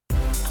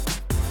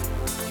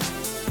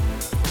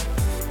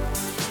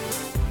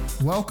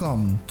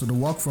Welcome to the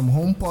Work From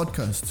Home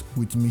podcast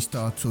with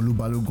Mr. Tolu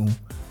Balogun.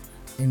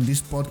 In this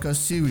podcast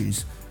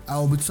series, I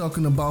will be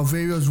talking about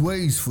various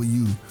ways for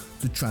you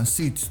to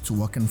transit to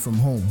working from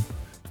home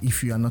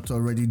if you are not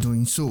already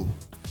doing so.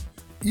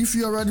 If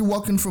you're already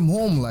working from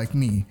home like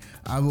me,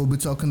 I will be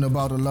talking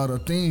about a lot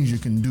of things you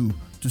can do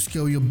to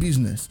scale your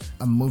business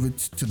and move it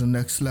to the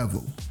next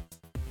level.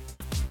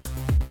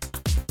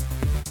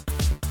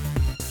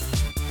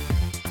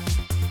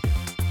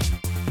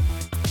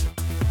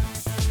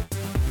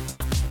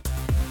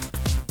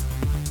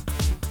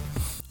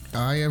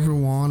 Hi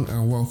everyone,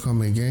 and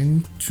welcome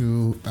again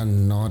to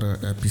another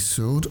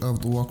episode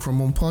of the Work From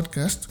Home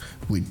podcast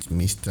with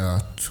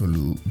Mr.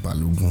 Tolu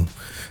Balogun.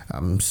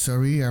 I'm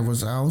sorry I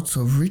was out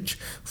of reach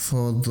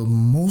for the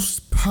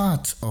most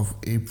part of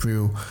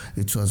April.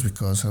 It was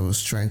because I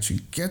was trying to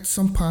get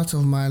some part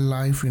of my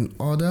life in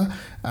order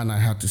and I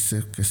had to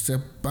take a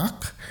step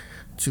back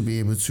to be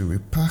able to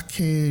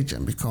repackage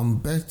and become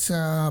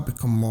better,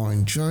 become more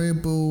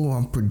enjoyable,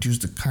 and produce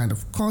the kind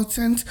of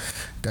content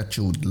that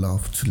you would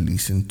love to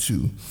listen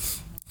to.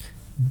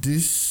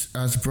 This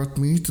has brought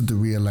me to the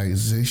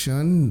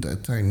realization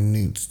that I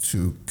need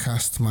to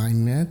cast my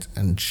net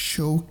and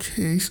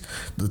showcase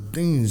the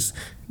things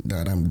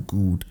that I'm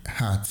good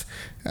at.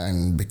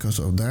 And because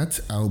of that,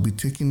 I'll be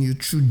taking you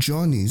through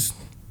journeys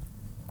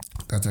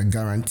that are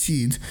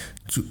guaranteed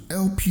to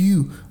help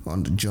you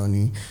on the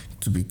journey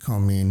to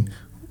becoming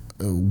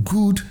a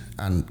good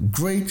and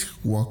great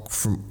work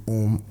from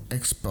home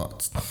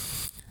expert.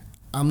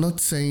 I'm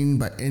not saying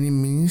by any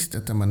means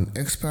that I'm an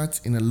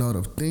expert in a lot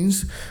of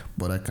things,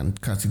 but I can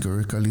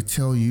categorically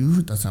tell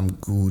you that I'm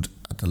good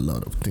at a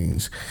lot of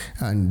things.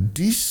 And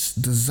this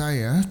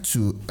desire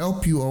to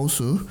help you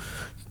also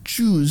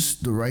choose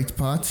the right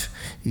path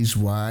is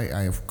why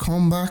I have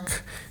come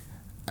back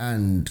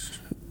and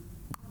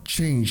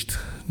changed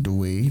the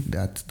way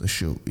that the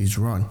show is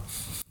run.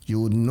 You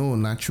would know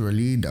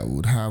naturally that we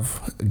would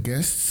have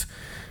guests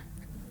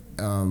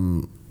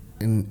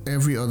in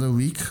every other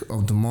week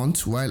of the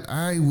month, while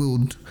I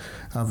would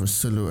have a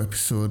solo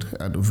episode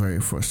at the very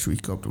first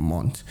week of the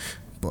month.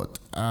 But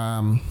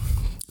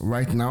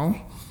right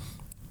now,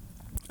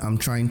 I'm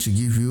trying to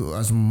give you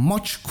as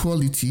much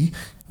quality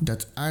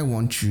that I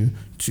want you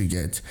to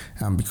get.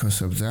 And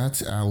because of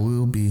that, I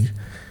will be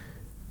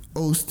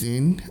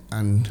hosting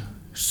and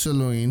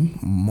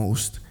soloing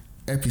most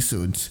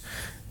episodes.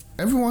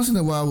 Every once in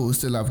a while, we'll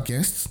still have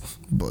guests,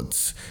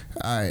 but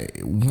I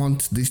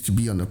want this to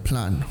be on a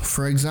plan.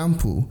 For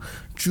example,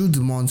 through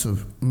the month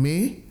of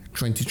May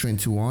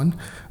 2021,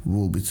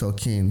 we'll be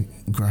talking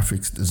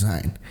graphics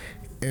design,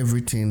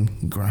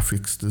 everything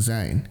graphics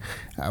design.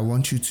 I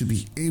want you to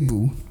be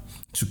able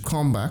to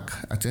come back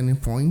at any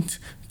point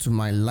to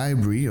my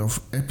library of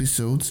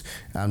episodes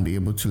and be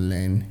able to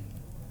learn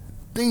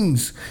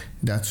things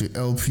that will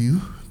help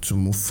you to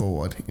move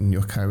forward in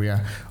your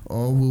career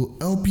or will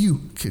help you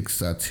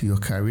kickstart your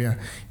career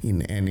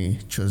in any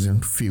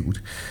chosen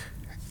field.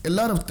 A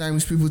lot of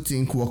times people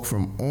think work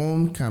from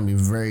home can be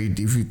very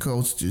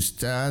difficult to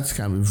start,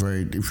 can be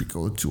very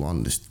difficult to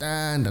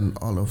understand and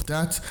all of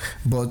that.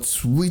 But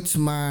with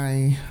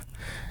my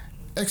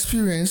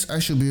experience, I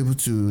should be able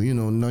to,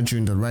 nudge you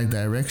in the right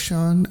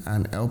direction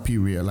and help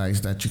you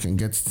realize that you can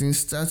get things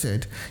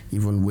started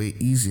even way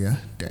easier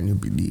than you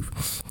believe.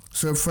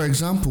 So, for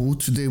example,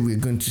 today we're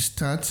going to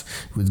start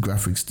with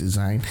graphics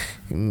design.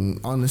 In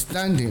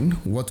understanding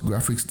what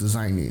graphics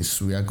design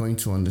is, we are going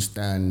to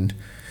understand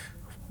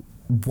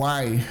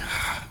why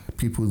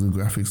people do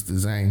graphics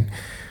design.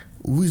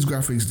 Who is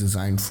graphics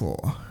design for?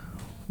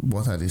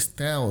 What are the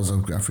styles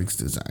of graphics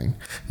design?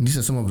 And these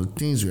are some of the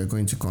things we are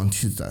going to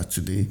consider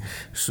today.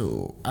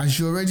 So, as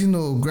you already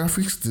know,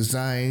 graphics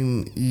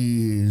design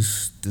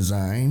is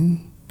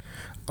design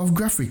of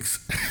graphics.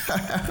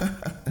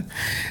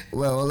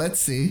 Well, let's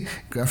say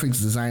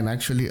graphics design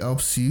actually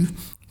helps you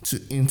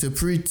to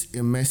interpret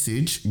a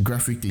message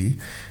graphically.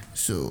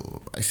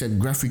 So I said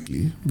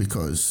graphically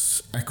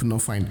because I could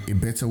not find a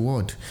better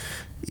word.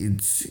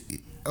 It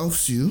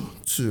helps you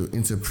to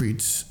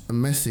interpret a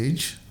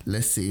message,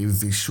 let's say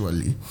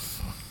visually.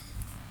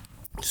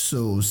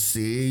 So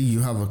say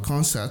you have a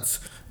concert,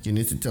 you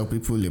need to tell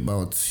people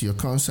about your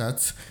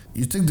concert.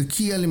 You take the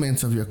key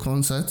elements of your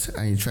concert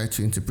and you try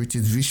to interpret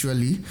it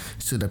visually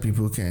so that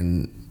people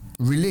can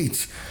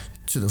relate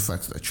to the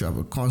fact that you have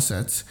a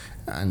concert,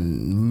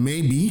 and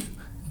maybe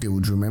they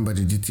would remember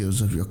the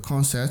details of your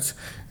concert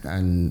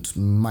and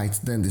might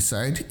then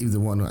decide if they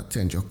want to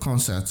attend your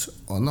concert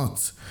or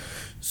not.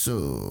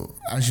 So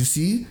as you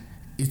see,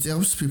 it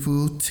helps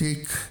people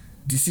take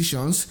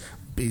decisions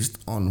based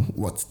on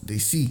what they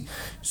see.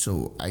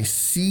 So I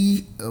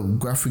see a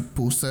graphic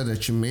poster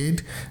that you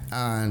made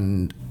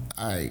and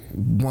I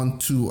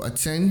want to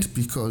attend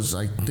because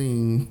I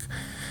think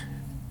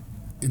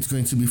it's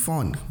going to be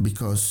fun,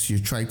 because you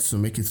tried to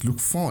make it look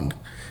fun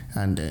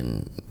and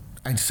then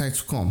I decide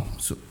to come.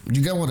 So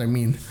you get what I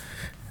mean?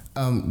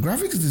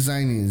 Graphics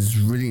design is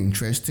really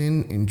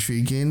interesting,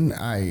 intriguing.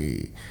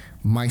 I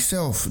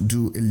myself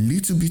do a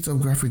little bit of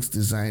graphics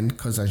design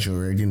because, as you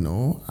already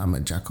know, I'm a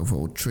jack of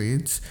all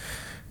trades.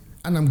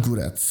 and I'm good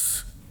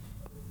at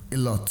a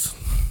lot.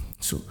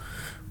 So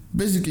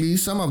basically,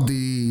 some of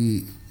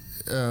the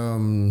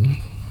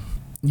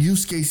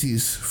use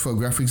cases for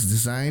graphics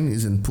design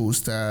is in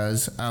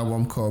posters,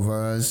 album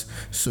covers,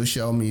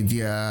 social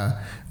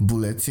media,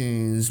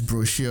 bulletins,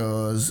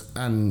 brochures,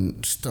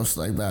 and stuff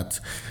like that.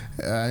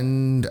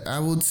 And I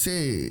would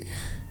say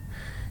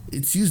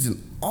it's used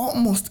in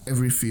almost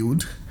every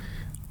field,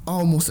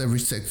 almost every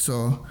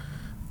sector,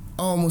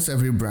 almost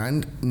every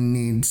brand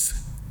needs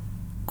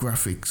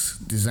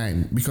graphics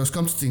design. Because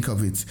come to think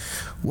of it,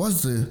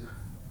 what's the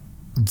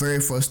very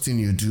first thing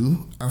you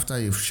do after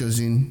you've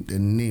chosen the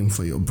name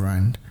for your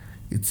brand?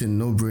 It's a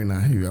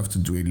no-brainer. You have to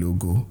do a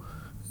logo.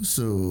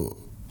 So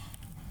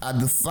at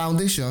the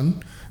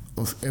foundation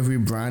of every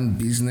brand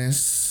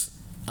business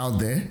out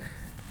there,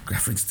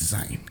 graphics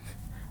design.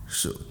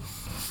 So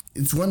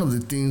it's one of the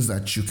things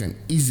that you can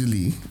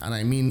easily, and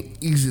I mean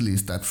easily,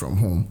 start from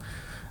home.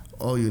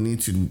 All you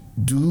need to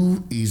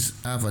do is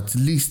have at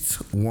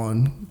least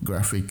one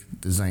graphic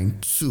design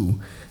tool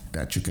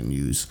that you can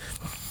use.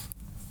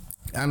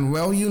 And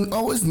well, you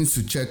always need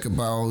to check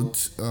about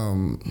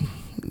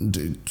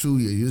the tool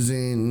you're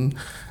using,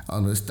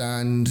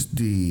 understand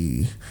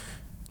the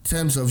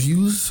terms of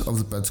use of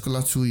the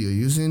particular tool you're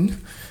using,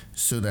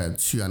 so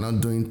that you are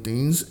not doing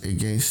things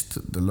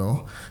against the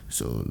law.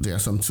 So there are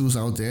some tools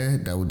out there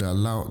that would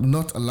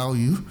not allow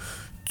you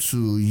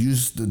to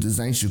use the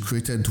designs you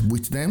created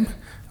with them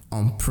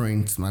on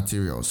print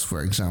materials,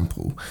 for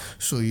example.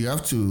 So you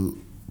have to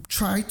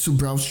try to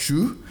browse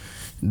through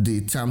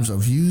the terms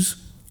of use.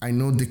 I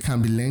know they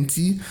can be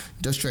lengthy.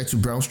 Just try to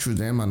browse through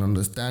them and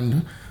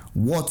understand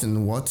what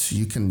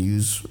you can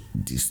use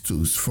these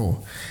tools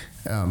for.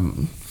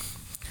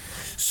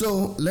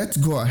 So let's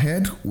go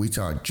ahead with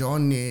our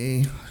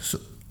journey. So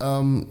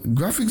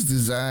graphics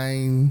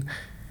design,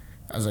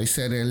 as I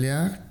said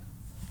earlier,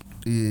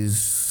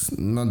 is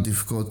not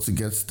difficult to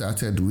get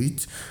started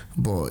with,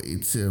 but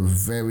it's a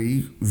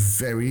very,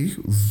 very,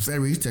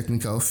 very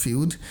technical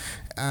field,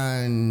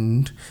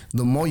 and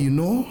the more you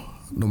know,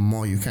 the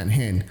more you can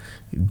earn,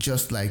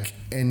 just like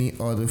any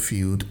other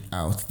field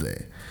out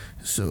there.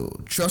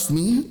 So trust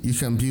me, you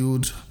can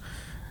build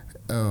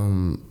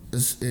a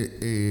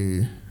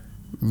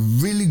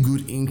really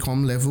good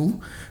income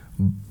level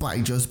by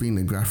just being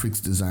a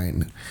graphics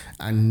designer,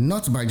 and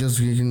not by just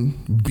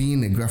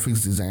being a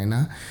graphics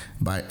designer,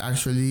 by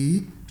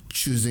actually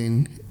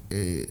choosing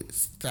a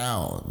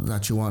style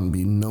that you want to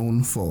be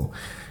known for.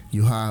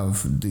 You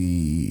have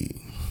the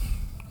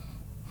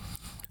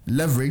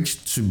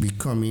leverage to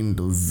becoming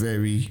the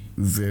very,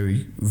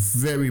 very,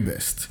 very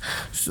best.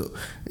 So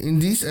in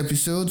this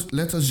episode,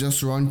 let us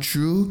just run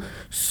through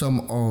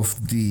some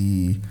of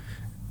the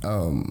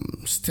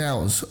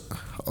styles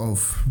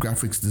of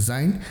graphics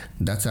design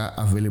that are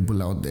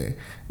available out there.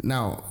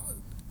 Now,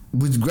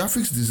 with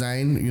graphics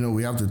design,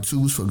 we have the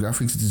tools for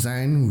graphics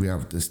design, we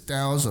have the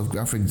styles of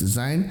graphic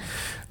design,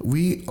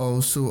 we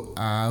also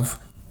have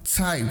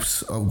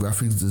types of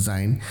graphics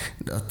design.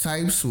 The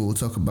types we'll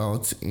talk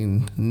about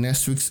in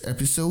next week's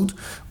episode,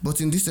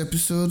 but in this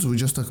episode we'll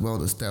just talk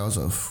about the styles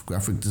of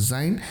graphic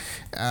design,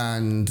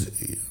 and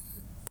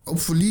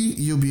hopefully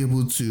you'll be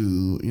able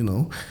to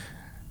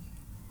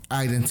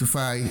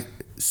identify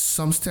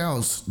some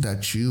styles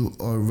that you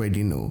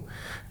already know.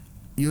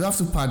 You'll have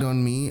to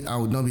pardon me, I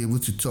would not be able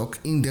to talk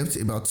in depth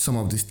about some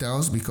of the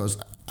styles because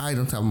I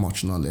don't have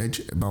much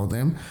knowledge about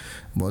them,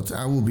 but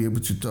I will be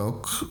able to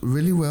talk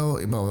really well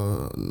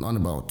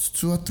about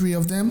 2 or 3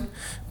 of them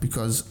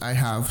because I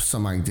have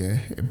some idea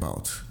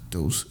about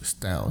those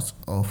styles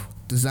of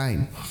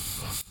design.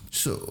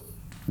 So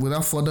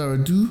without further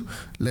ado,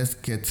 let's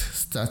get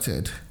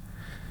started.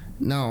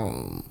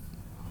 Now,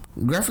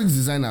 graphics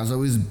design has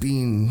always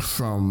been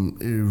from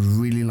a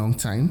really long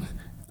time,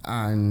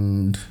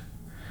 and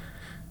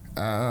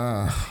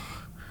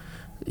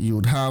you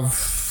would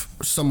have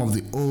some of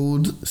the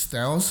old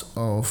styles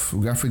of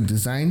graphic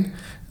design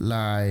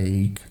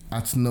like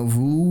Art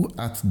Nouveau,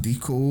 Art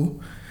Deco,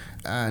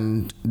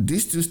 and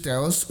these 2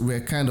 styles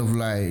were kind of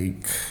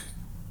like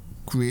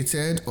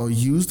created or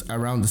used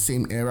around the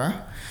same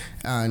era,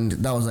 and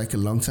that was like a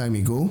long time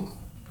ago,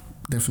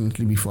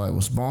 definitely before I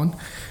was born.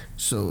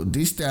 So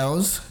these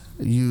styles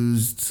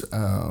used,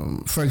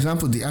 for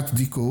example, the Art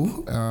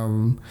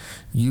Deco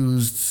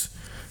used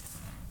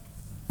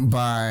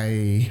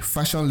by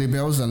fashion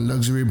labels and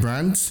luxury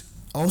brands,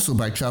 also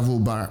by travel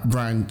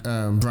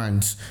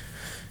brands.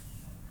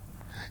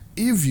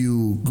 If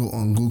you go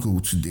on Google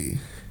today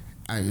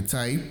and you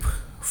type,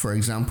 for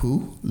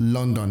example,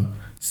 London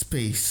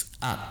space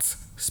art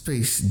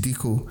space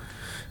deco,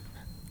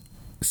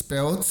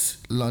 spelled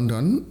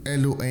London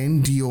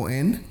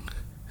LONDON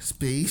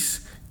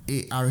space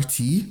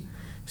ART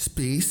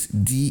space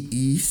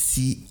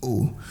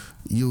DECO,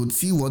 you would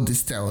see what this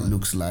style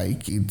looks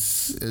like.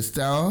 It's a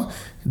style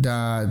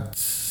that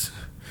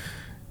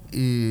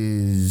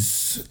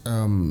is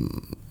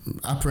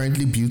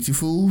apparently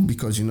beautiful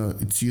because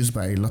it's used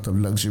by a lot of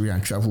luxury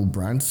and travel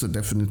brands, so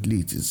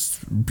definitely it is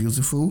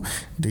beautiful.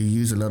 They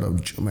use a lot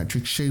of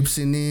geometric shapes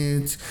in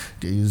it.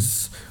 They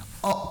use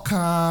all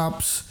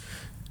caps,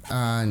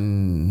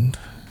 and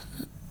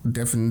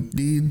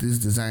definitely this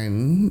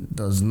design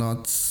does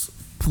not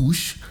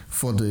push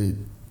for the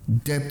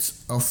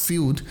depth of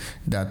field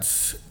that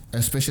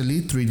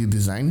especially 3D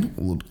design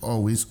would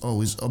always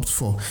opt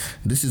for.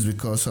 This is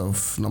because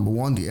of, number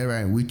one, the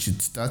era in which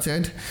it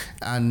started,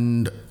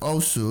 and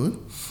also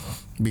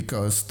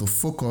because the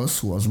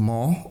focus was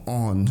more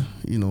on,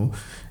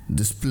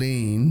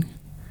 displaying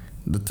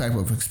the type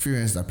of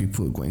experience that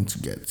people are going to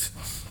get.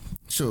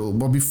 So,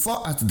 but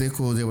before Art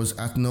Deco, there was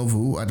Art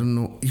Nouveau. I don't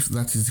know if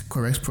that is the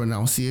correct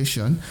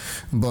pronunciation,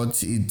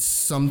 but it's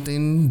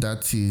something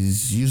that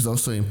is used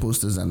also in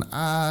posters and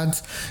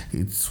ads.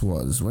 It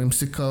was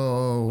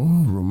whimsical,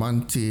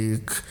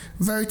 romantic,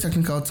 very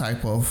technical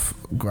type of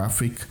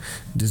graphic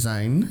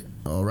design,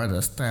 or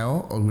rather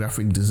style or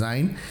graphic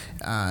design.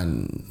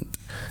 And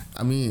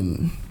I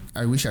mean,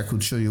 I wish I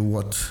could show you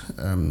what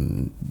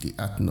the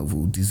Art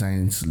Nouveau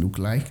designs look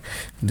like.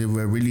 They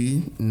were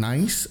really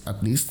nice.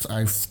 At least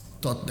I've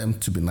thought them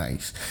to be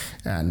nice,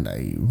 and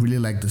I really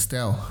like the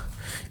style,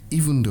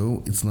 even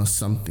though it's not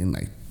something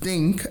I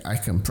think I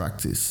can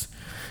practice.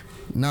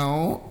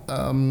 Now,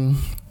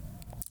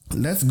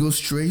 let's go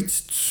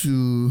straight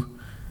to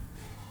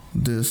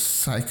the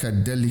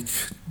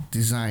psychedelic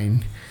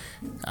design.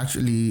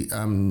 Actually,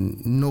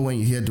 when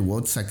you hear the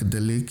word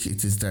psychedelic,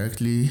 it is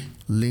directly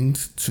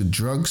linked to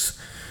drugs,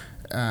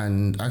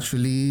 and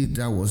actually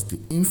that was the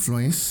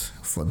influence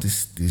for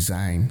this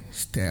design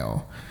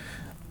style.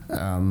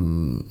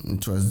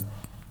 It was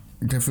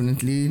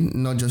definitely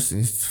not just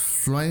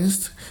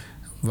influenced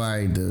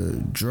by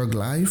the drug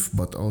life,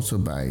 but also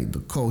by the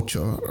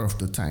culture of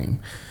the time.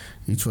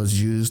 It was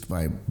used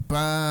by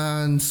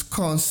bands,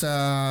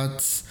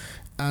 concerts,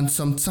 and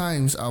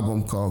sometimes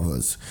album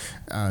covers.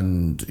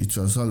 And it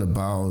was all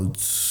about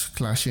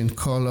clashing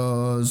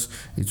colors.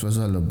 It was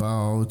all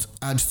about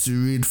hard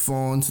to read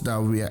fonts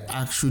that were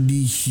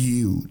actually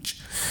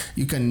huge.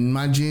 You can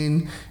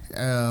imagine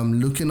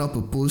looking up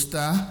a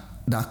poster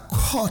that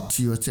caught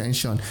your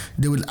attention.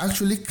 They will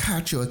actually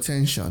catch your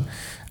attention,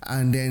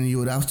 and then you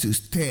would have to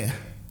stare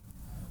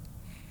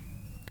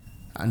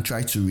and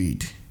try to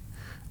read.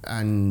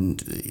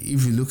 And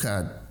if you look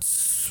at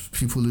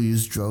people who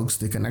use drugs,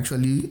 they can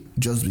actually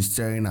just be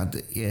staring at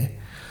the air.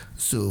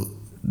 So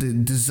the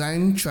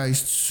design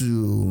tries to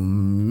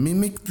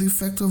mimic the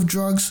effect of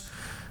drugs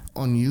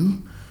on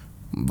you,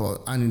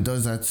 and it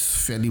does that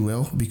fairly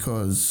well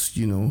because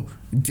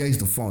there is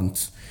the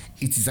font.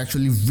 It is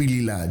actually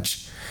really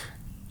large.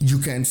 You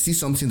can see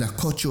something that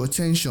caught your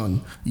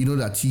attention. You know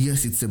that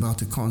yes, it's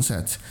about a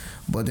concert,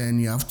 but then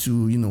you have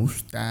to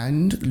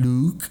stand,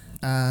 look,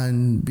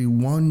 and be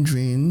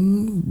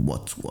wondering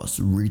what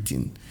was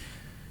written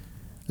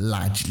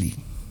largely.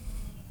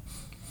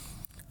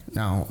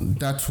 Now,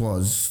 that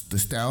was the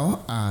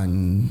style,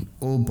 and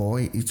oh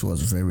boy, it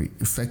was very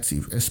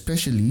effective,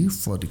 especially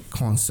for the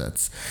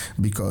concerts,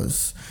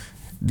 because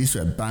these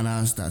were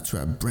banners that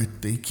were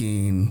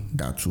breathtaking,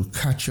 that would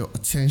catch your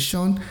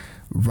attention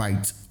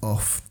right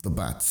off the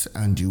bat,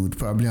 and you would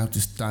probably have to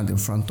stand in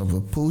front of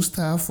a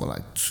poster for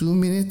like 2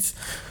 minutes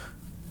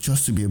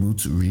just to be able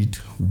to read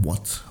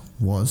what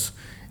was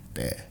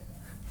there.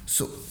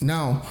 So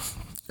now,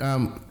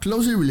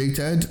 closely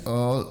related,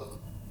 or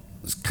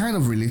kind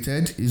of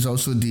related, is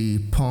also the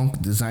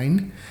punk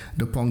design.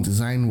 The punk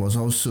design was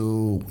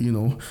also,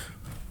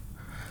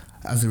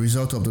 as a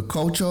result of the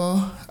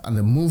culture and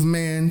the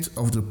movement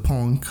of the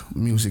punk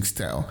music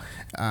style,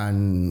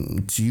 and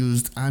it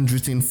used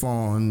handwritten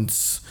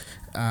fonts,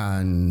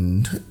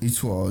 and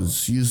it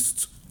was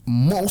used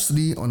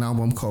mostly on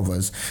album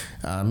covers.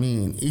 I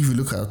mean, if you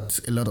look at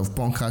a lot of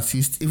punk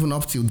artists, even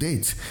up till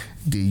date,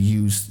 they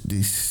use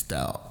this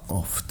style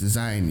of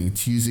design.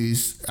 It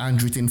uses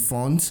handwritten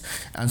fonts,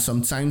 and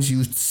sometimes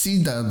you see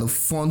that the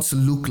fonts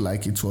look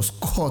like it was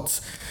cut.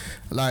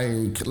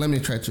 Like, let me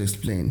try to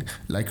explain.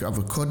 Like, you have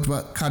a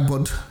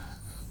cardboard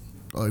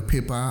or a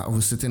paper of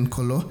a certain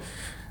color,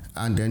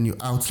 and then you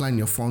outline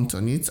your font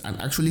on it and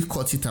actually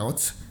cut it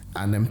out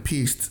and then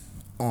paste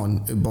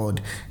on a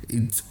board.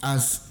 It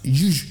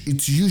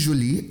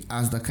usually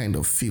has that kind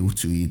of feel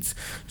to it.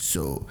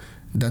 So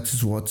that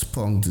is what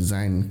punk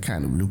design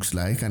kind of looks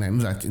like. And I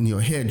know that in your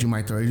head you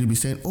might already be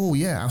saying, oh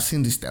yeah, I've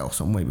seen this style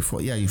somewhere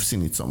before. Yeah, you've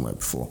seen it somewhere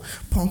before.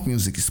 Punk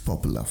music is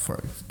popular for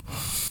it.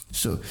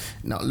 So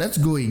now let's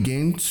go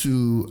again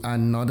to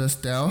another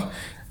style.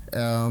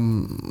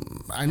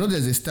 I know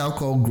there's a style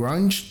called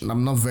grunge.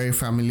 I'm not very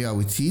familiar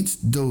with it,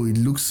 though it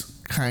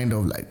looks kind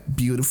of like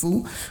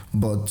beautiful,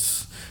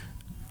 but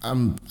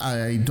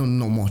I don't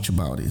know much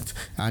about it.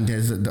 And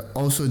there's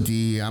also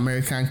the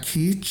American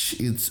kitsch.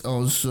 It's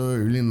also a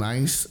really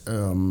nice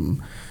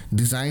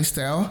design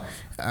style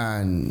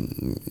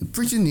and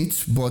pretty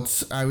neat,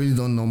 but I really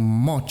don't know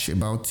much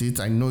about it.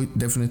 I know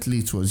definitely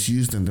it was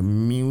used in the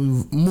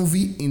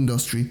movie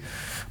industry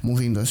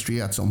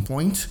at some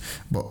point,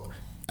 but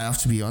I have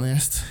to be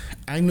honest,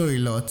 I know a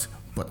lot,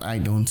 but I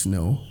don't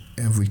know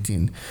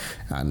everything.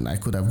 And I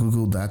could have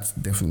Googled that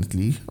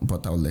definitely,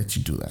 but I'll let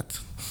you do that.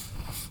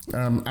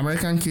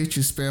 American Kitsch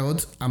is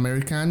spelled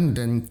American,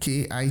 then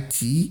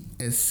Kitsch.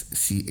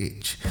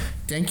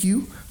 Thank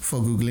you for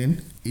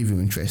Googling if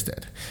you're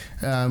interested.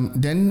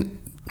 Then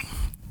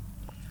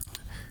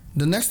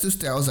the next two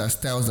styles are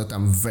styles that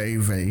I'm very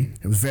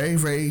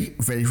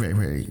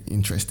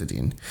interested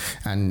in,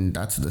 and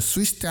that's the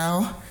Swiss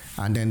style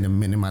and then the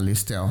minimalist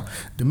style.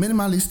 The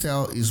minimalist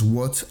style is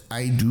what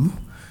I do.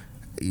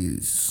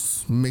 It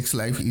makes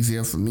life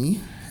easier for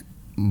me,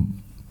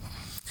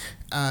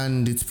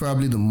 and it's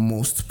probably the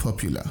most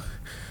popular.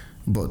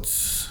 But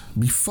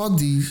before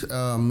the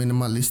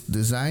minimalist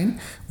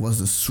design was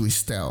the Swiss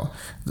style.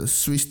 The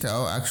Swiss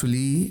style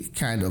actually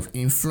kind of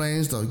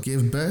influenced or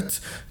gave birth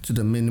to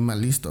the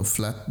minimalist or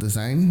flat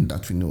design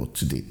that we know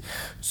today.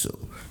 So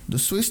the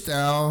Swiss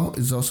style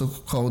is also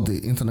called the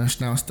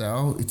international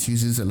style. It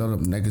uses a lot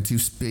of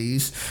negative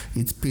space.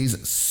 It pays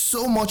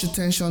so much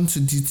attention to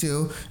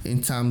detail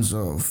in terms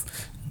of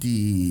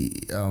the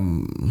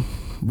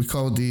we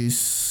call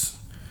this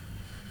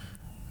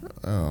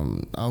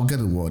I'll get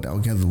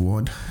the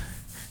word.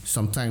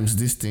 Sometimes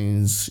these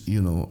things,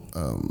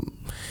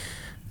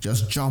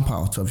 just jump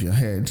out of your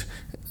head.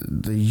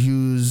 We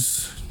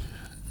use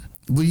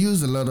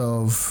a lot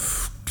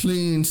of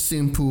clean,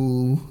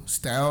 simple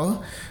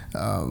style,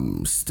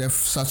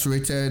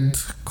 saturated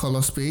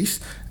color space,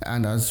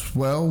 and as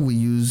well we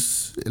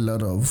use a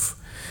lot of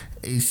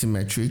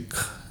asymmetric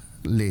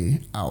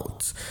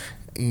layout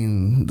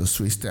in the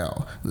Swiss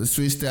style. The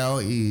Swiss style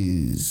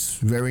is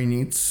very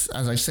neat,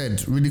 as I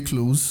said, really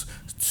close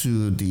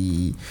to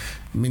the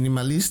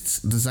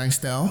minimalist design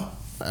style,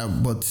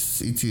 but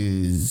it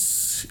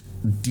is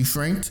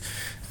different,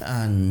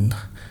 and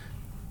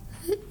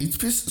it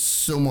pays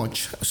so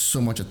much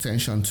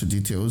attention to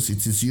details.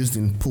 It is used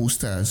in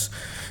posters.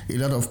 A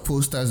lot of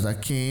posters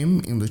that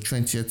came in the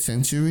 20th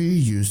century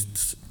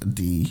used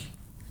the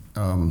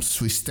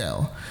Swiss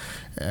style.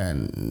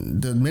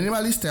 And the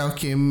minimalist style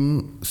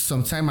came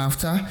sometime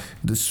after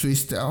the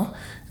Swiss style,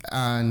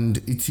 and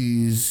it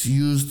is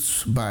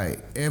used by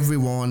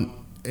everyone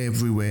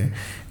everywhere,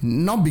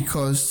 not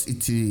because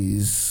it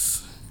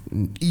is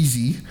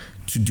easy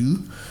to do,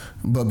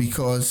 but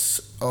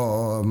because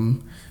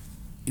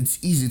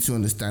it's easy to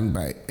understand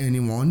by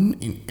anyone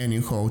in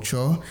any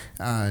culture,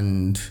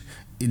 and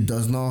it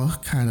does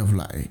not kind of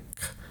like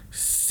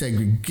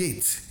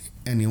segregate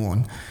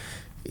anyone.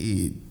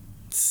 It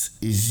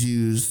is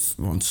used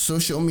on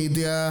social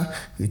media,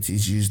 it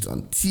is used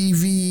on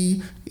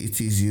TV, it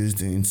is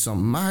used in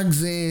some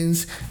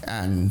magazines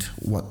and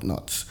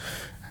whatnot.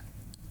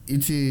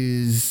 It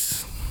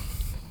is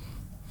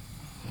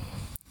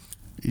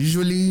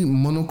usually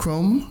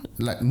monochrome.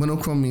 Like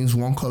monochrome means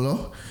one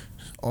color,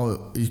 or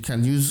you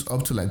can use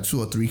up to like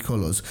 2 or 3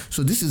 colors.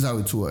 So this is how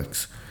it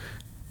works.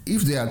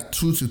 If there are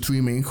 2 to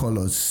 3 main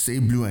colors, say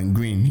blue and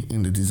green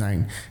in the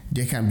design,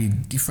 there can be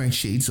different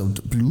shades of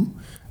the blue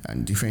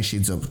and different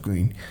shades of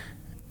green.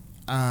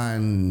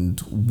 And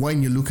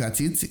when you look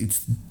at it, it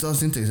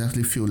doesn't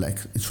exactly feel like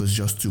it was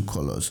just 2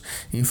 colors.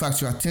 In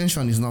fact, your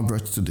attention is not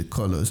brought to the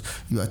colors.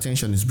 Your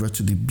attention is brought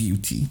to the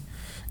beauty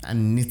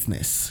and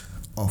neatness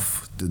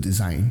of the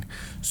design.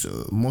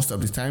 So most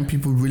of the time,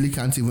 people really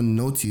can't even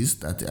notice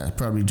that there are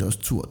probably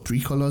just 2 or 3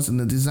 colors in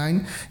the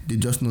design. They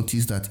just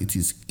notice that it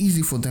is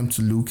easy for them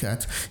to look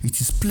at,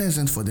 it is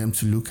pleasant for them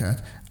to look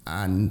at,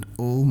 and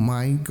oh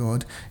my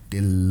God,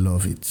 they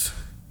love it.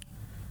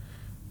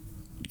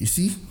 You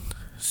see?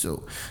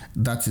 So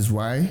that is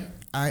why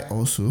I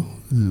also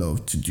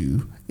love to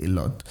do a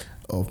lot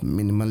of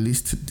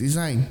minimalist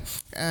design.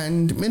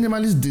 And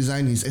minimalist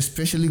design is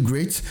especially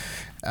great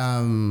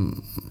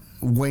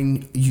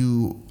when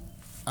you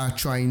are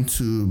trying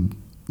to,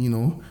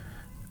 you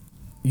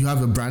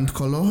have a brand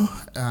color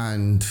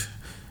and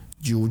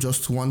you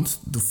just want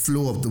the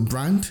flow of the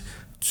brand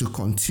to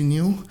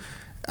continue,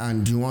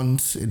 and you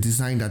want a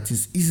design that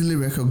is easily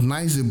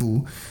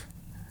recognizable,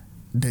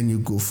 then you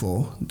go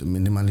for the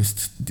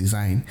minimalist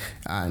design.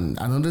 And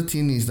another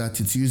thing is that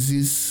it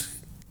uses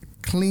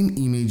clean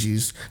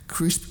images,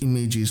 crisp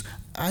images,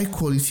 high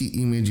quality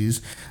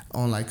images,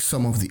 unlike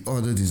some of the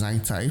other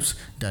design types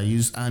that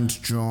use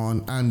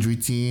hand-drawn,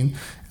 handwritten.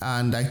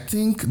 And I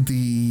think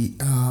the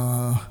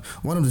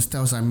one of the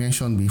styles I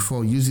mentioned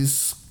before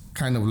uses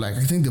kind of like,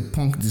 I think the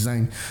punk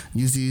design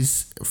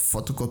uses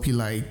photocopy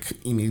like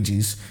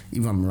images,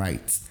 if I'm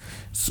right.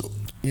 So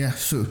yeah,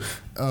 so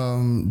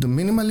the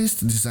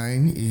minimalist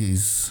design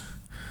is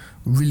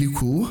really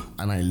cool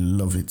and I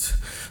love it.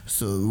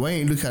 So when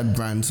you look at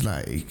brands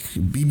like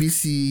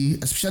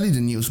BBC, especially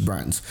the news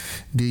brands,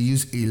 they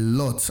use a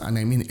lot, and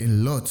I mean a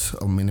lot,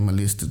 of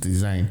minimalist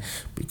design,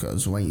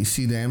 because when you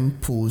see them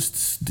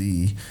post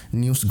the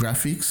news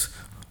graphics,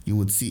 you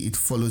would see it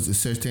follows a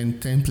certain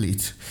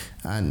template,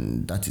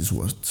 and that is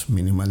what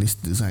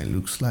minimalist design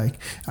looks like.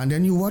 And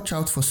then you watch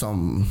out for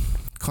some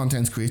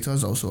content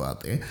creators also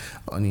out there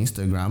on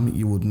Instagram.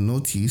 You would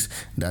notice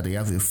that they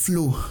have a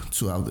flow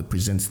to how they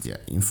present their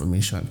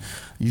information,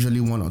 usually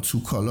 1 or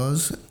 2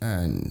 colors,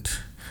 and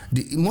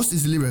the most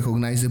easily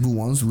recognizable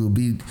ones will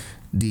be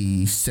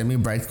the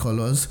semi-bright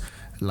colors,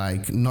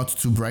 like not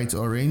too bright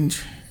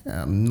orange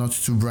not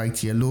too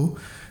bright yellow,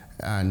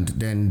 and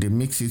then they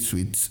mix it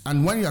with,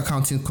 and when you're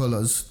counting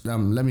colors,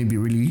 let me be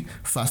really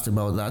fast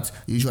about that.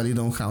 You usually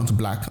don't count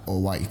black or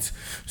white,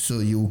 so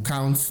you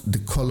count the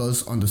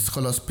colors on the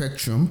color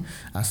spectrum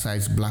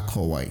aside black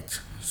or white.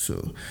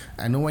 So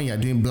I know when you're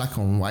doing black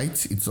and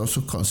white, it's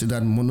also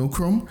considered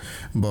monochrome,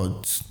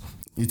 but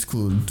it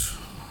could,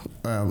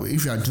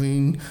 if you are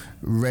doing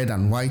red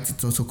and white,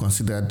 it's also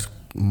considered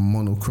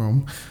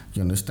monochrome.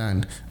 You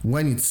understand?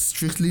 When it's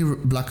strictly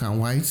black and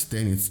white,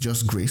 then it's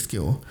just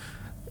grayscale.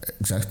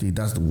 Exactly,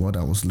 that's the word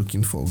I was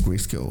looking for,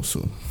 grayscale.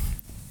 So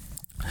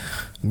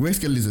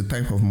grayscale is a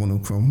type of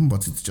monochrome,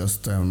 but it's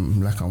just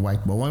black and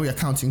white. But when we are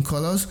counting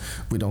colors,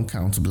 we don't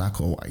count black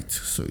or white,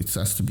 so it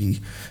has to be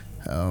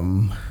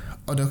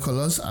other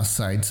colors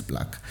aside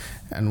black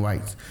and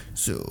white.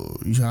 So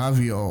you have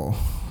your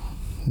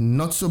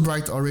not so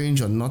bright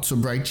orange or not so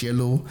bright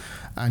yellow,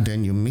 and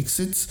then you mix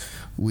it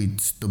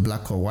with the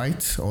black or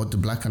white, or the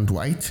black and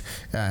white,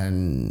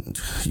 and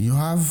you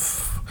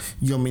have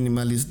your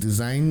minimalist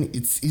design.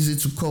 It's easy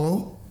to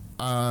call,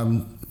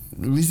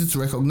 easy to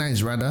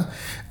recognize rather,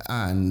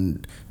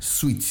 and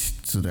sweet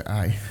to the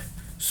eye.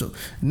 So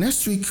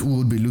next week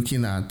we'll be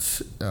looking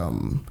at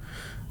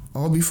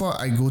or before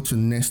I go to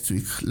next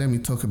week, let me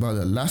talk about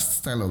the last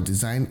style of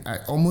design. I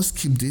almost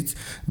skipped it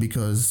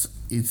because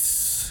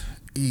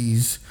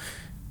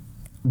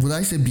would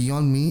I say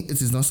beyond me? It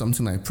is not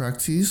something I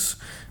practice,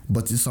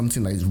 but it's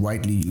something that is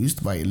widely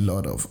used by a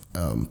lot of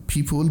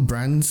people,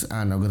 brands,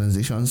 and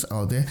organizations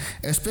out there,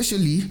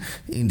 especially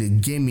in the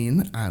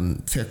gaming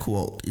and tech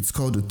world. It's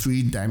called the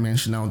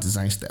 3-dimensional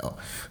design style.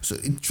 So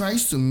it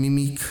tries to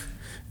mimic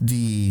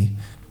the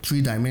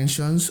 3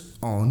 dimensions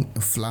on a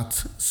flat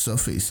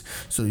surface.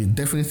 So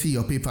definitely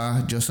your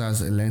paper just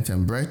has a length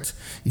and breadth.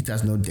 It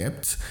has no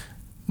depth.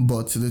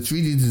 But the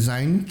 3D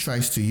design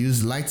tries to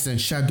use lights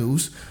and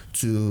shadows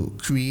to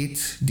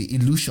create the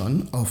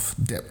illusion of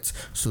depth.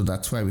 So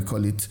that's why we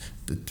call it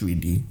the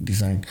 3D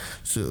design.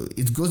 So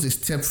it goes a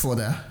step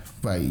further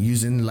by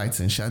using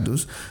lights and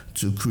shadows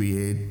to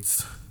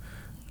create,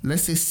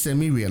 let's say,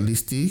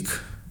 semi-realistic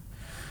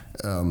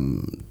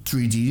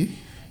 3D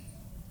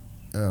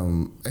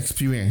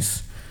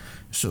experience.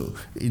 So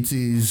it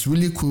is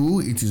really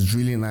cool, it is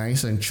really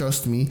nice, and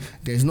trust me,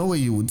 there's no way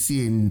you would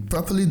see a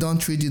properly done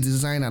 3D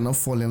design and not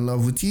fall in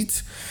love with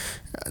it.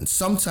 And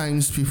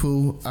sometimes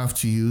people have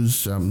to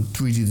use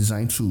 3D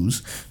design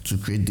tools to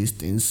create these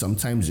things.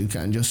 Sometimes you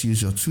can just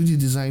use your 2D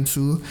design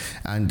tool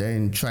and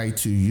then try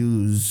to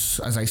use,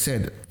 as I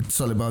said, it's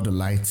all about the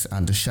lights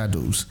and the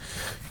shadows.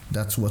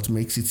 That's what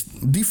makes it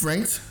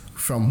different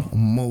from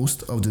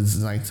most of the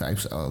design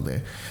types out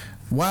there.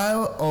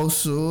 While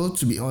also,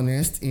 to be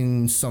honest,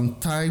 in some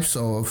types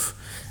of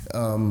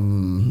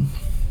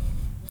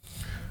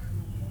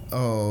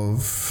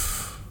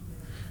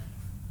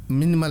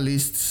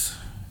minimalist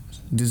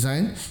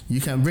design,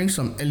 you can bring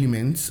some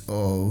elements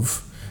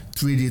of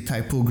 3D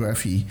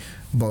typography,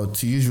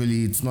 but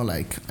usually it's not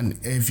like an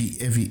heavy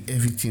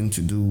thing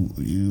to do.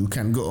 You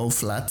can go all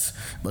flat,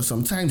 but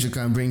sometimes you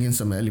can bring in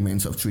some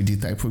elements of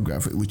 3D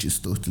typography, which is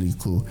totally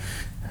cool.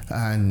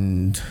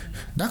 And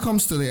that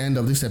comes to the end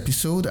of this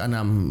episode, and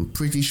I'm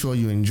pretty sure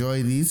you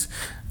enjoy this.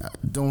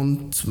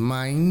 Don't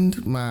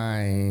mind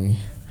my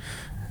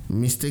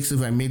mistakes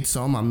if I made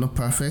some. I'm not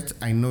perfect.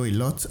 I know a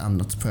lot. I'm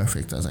not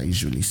perfect, as I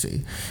usually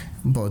say.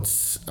 But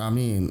I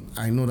mean,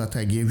 I know that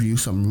I gave you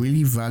some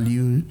really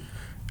valuable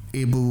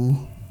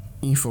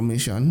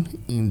information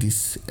in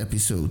this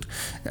episode.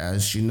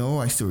 As you know,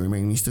 I still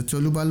remain Mr.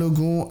 Tolu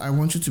Balogun. I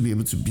want you to be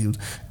able to build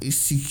a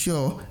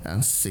secure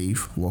and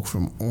safe work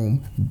from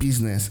home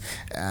business.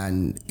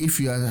 And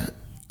if you are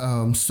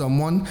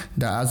someone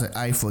that has an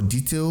eye for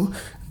detail,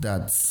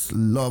 that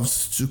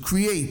loves to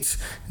create,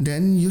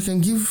 then you can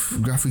give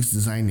graphics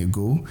design a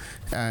go.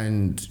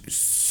 And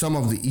some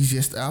of the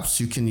easiest apps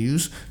you can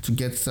use to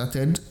get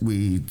started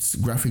with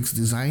graphics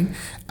design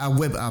are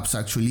web apps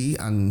actually,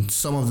 and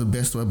some of the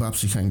best web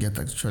apps you can get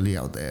actually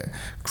out there: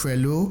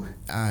 Trello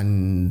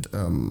and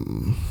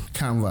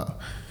Canva.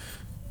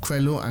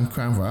 Trello and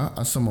Canva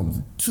are some of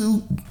the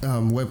 2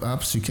 web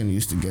apps you can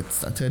use to get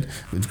started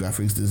with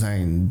graphics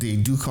design. They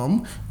do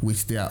come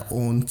with their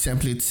own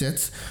template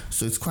sets,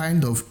 so it's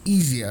kind of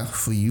easier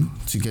for you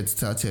to get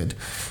started.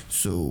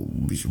 So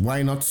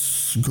why not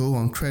go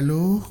on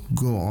Trello,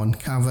 go on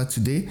Canva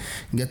today,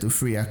 get a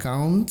free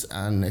account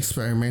and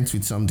experiment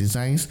with some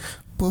designs.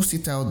 Post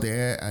it out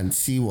there and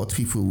see what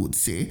people would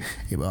say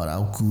about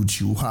how good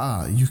you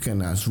are. You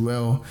can as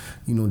well,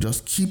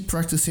 just keep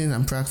practicing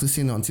and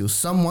practicing until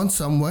someone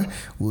somewhere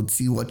would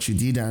see what you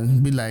did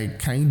and be like,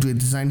 can you do a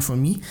design for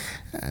me?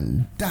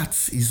 And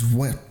that is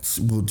what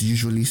would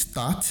usually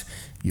start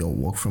your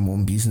work from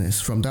home business,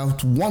 from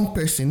that one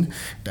person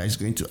that is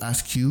going to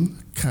ask you,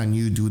 can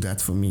you do that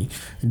for me?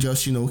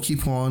 Just,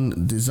 keep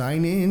on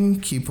designing,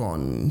 keep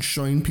on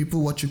showing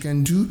people what you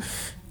can do.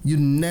 You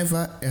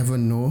never ever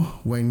know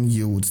when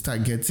you would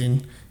start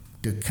getting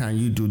the "can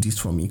you do this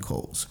for me"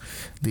 calls.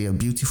 They are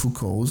beautiful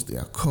calls. They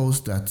are calls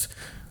that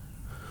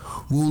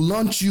will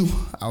launch you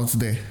out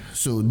there.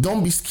 So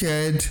don't be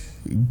scared,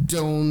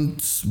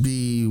 don't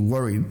be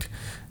worried.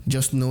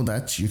 Just know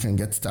that you can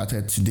get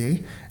started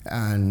today,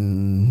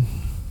 and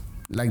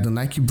like the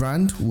Nike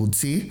brand would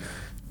say,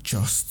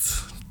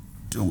 just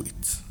do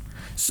it.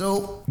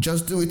 So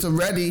just do it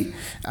already,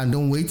 and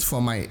don't wait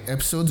for my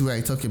episodes where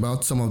I talk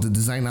about some of the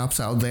design apps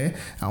out there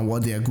and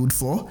what they are good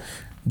for.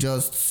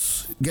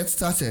 Just get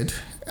started,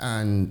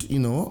 and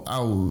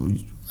I'll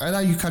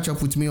either you catch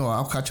up with me or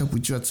I'll catch up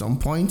with you at some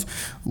point.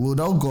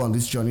 We'll all go on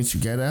this journey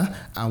together,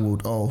 and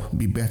we'll all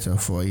be better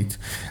for it.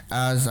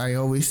 As I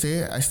always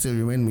say, I still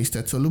remain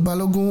Mr. Tolu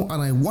Balogun,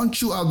 and I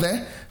want you out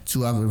there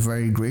to have a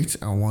very great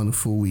and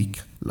wonderful week.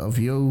 Love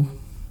you.